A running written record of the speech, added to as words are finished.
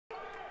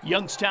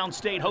Youngstown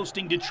State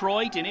hosting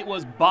Detroit, and it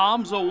was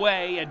bombs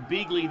away at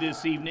Beeghly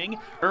this evening.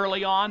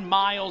 Early on,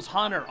 Miles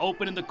Hunter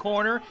open in the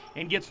corner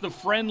and gets the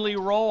friendly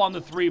roll on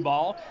the three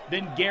ball.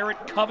 Then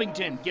Garrett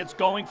Covington gets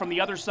going from the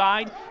other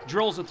side,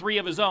 drills a three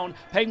of his own.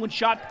 Penguins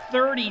shot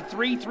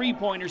 33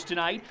 three-pointers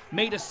tonight,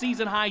 made a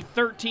season-high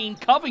 13.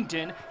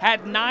 Covington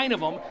had 9 of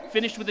them,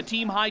 finished with a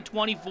team-high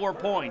 24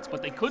 points,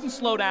 but they couldn't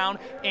slow down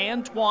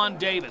Antoine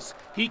Davis.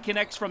 He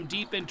connects from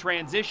deep in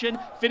transition,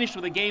 finished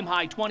with a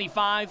game-high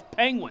 25.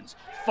 Penguins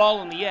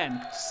fall in the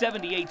end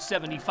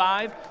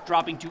 78-75,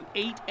 dropping to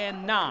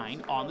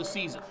 8-9 on the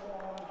season.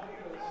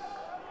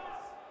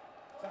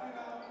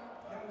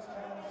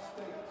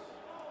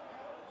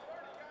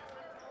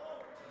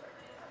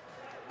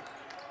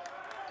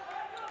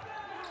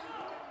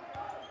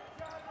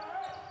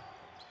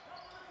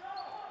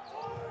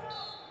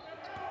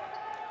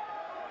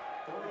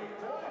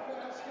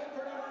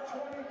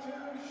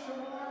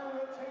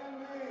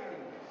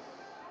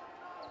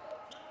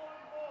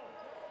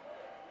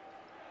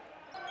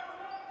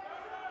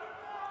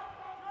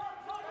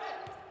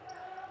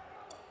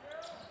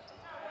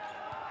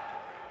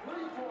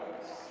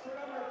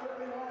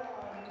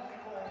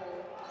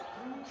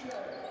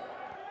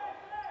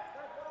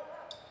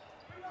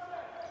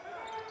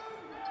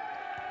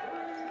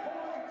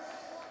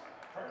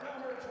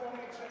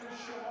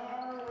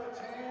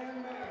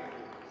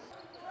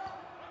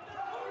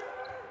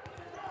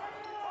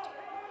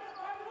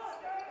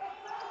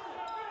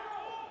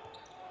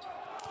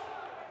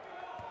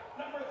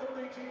 Number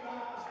 32,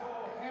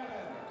 Oswald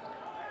Hannon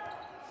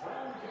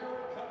from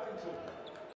Garrett Covington.